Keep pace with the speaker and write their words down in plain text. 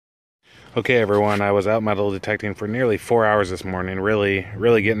Okay, everyone, I was out metal detecting for nearly 4 hours this morning, really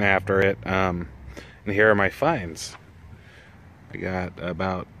getting after it. And here are my finds. I got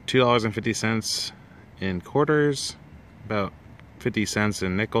about $2.50 in quarters, about 50 cents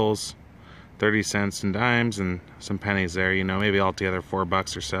in nickels, 30 cents in dimes, and some pennies there, you know, maybe altogether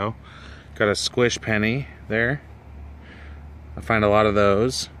 $4 or so. Got a squish penny there. I find a lot of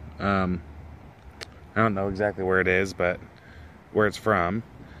those. I don't know exactly where it is, but where it's from.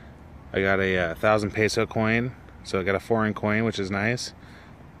 I got a 1,000 peso coin, so I got a foreign coin, which is nice.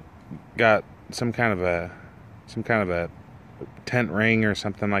 Got some kind of a tent ring or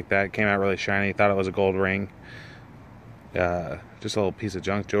something like that. It came out really shiny. Thought it was a gold ring. Just a little piece of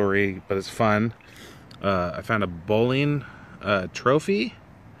junk jewelry, but it's fun. I found a bowling trophy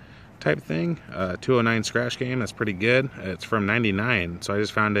type thing, 209 scratch game. That's pretty good. It's from '99, so I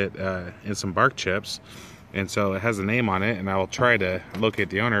just found it in some bark chips. And so it has a name on it, and I will try to locate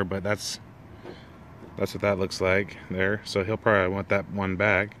the owner, but that's what that looks like there. So he'll probably want that one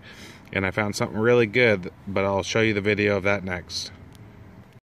back. And I found something really good, but I'll show you the video of that next.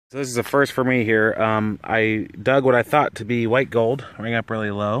 So this is a first for me here. I dug what I thought to be white gold, ring up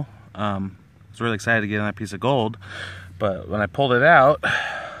really low. I was really excited to get on that piece of gold, but when I pulled it out,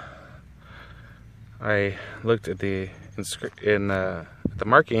 I looked at the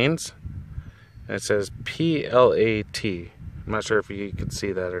markings. It says PLAT. I'm not sure if you can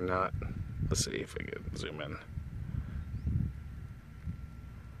see that or not. Let's see if I can zoom in.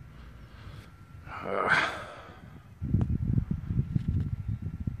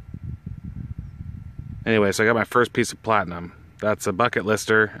 Anyway, so I got my first piece of platinum. That's a bucket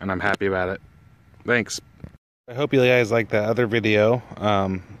lister, and I'm happy about it. Thanks. I hope you guys liked that other video.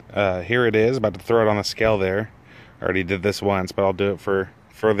 Here it is. About to throw it on the scale there. I already did this once, but I'll do it for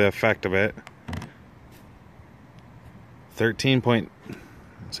the effect of it. 13 and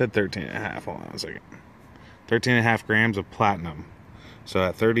a half, hold on a second. 13 and a half grams of platinum. So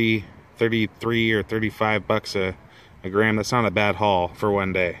at 33 or $35 a gram, that's not a bad haul for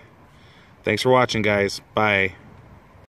one day. Thanks for watching, guys. Bye.